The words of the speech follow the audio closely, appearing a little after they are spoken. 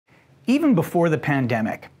Even before the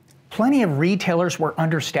pandemic, plenty of retailers were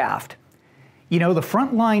understaffed. You know, the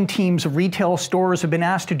frontline teams of retail stores have been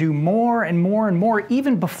asked to do more and more and more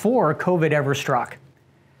even before COVID ever struck.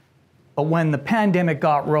 But when the pandemic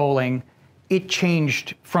got rolling, it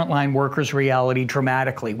changed frontline workers' reality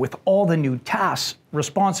dramatically with all the new tasks,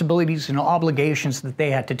 responsibilities, and obligations that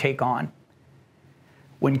they had to take on.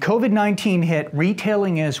 When COVID-19 hit,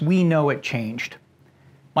 retailing as we know it changed.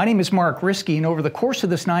 My name is Mark Risky, and over the course of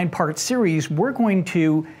this 9-part series, we're going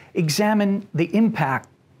to examine the impact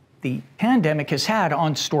the pandemic has had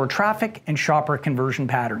on store traffic and shopper conversion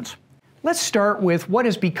patterns. Let's start with what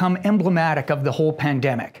has become emblematic of the whole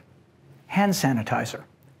pandemic: hand sanitizer.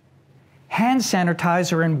 Hand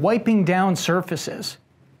sanitizer and wiping down surfaces.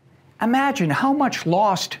 Imagine how much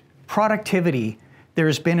lost productivity there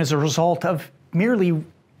has been as a result of merely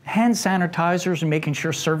hand sanitizers and making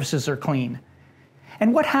sure surfaces are clean.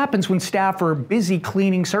 And what happens when staff are busy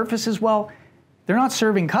cleaning surfaces? Well, they're not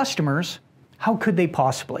serving customers. How could they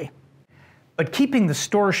possibly? But keeping the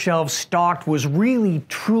store shelves stocked was really,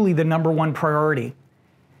 truly the #1 priority.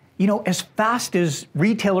 You know, as fast as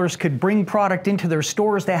retailers could bring product into their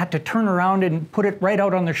stores, they had to turn around and put it right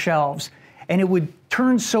out on their shelves. And it would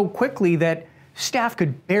turn so quickly that staff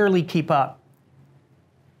could barely keep up.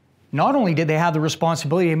 Not only did they have the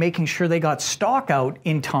responsibility of making sure they got stock out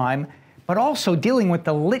in time, but also dealing with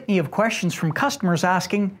the litany of questions from customers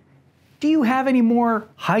asking, "Do you have any more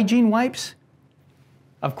hygiene wipes?"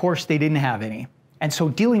 Of course, they didn't have any. And so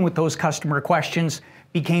dealing with those customer questions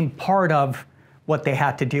became part of what they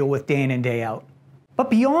had to deal with day in and day out. But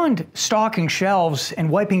beyond stocking shelves and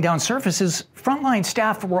wiping down surfaces, frontline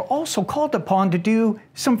staff were also called upon to do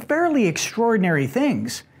some fairly extraordinary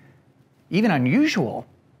things, even unusual.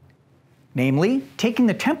 Namely, taking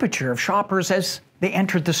the temperature of shoppers as they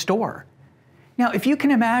entered the store. Now, if you can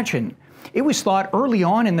imagine, it was thought early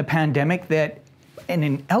on in the pandemic that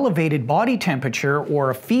an elevated body temperature or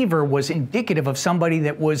a fever was indicative of somebody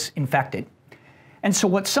that was infected. And so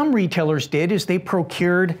what some retailers did is they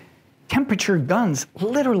procured temperature guns.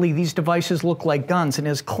 Literally, these devices look like guns. And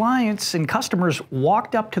as clients and customers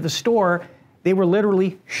walked up to the store, they were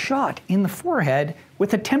literally shot in the forehead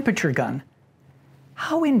with a temperature gun.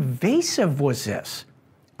 How invasive was this?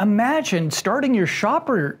 Imagine starting your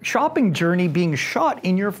shopping journey being shot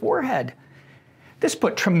in your forehead. This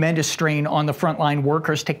put tremendous strain on the frontline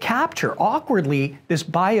workers to capture awkwardly this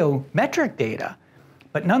biometric data.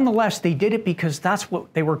 But nonetheless, they did it because that's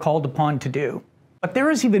what they were called upon to do. But there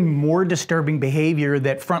is even more disturbing behavior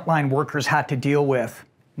that frontline workers had to deal with,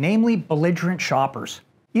 namely belligerent shoppers.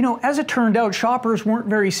 You know, as it turned out, shoppers weren't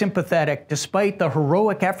very sympathetic despite the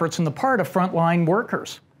heroic efforts on the part of frontline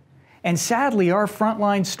workers. And sadly, our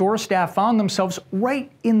frontline store staff found themselves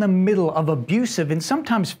right in the middle of abusive and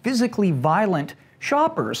sometimes physically violent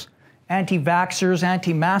shoppers, anti-vaxxers,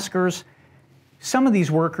 anti-maskers. Some of these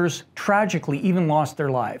workers tragically even lost their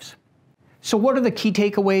lives. So what are the key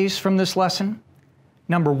takeaways from this lesson?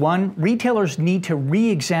 #1, retailers need to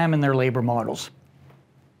re-examine their labor models.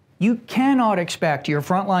 You cannot expect your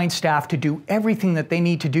frontline staff to do everything that they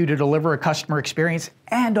need to do to deliver a customer experience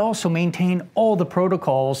and also maintain all the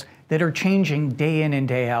protocols that are changing day in and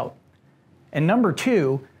day out. And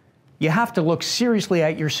 #2, you have to look seriously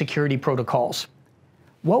at your security protocols.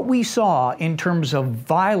 What we saw in terms of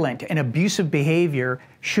violent and abusive behavior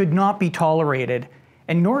should not be tolerated,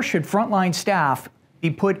 and nor should frontline staff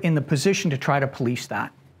be put in the position to try to police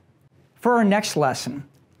that. For our next lesson,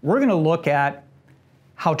 we're going to look at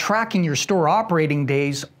how tracking your store operating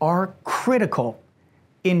days are critical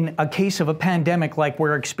in a case of a pandemic like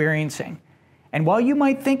we're experiencing. And while you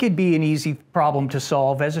might think it'd be an easy problem to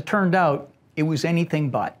solve, as it turned out, it was anything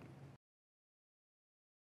but.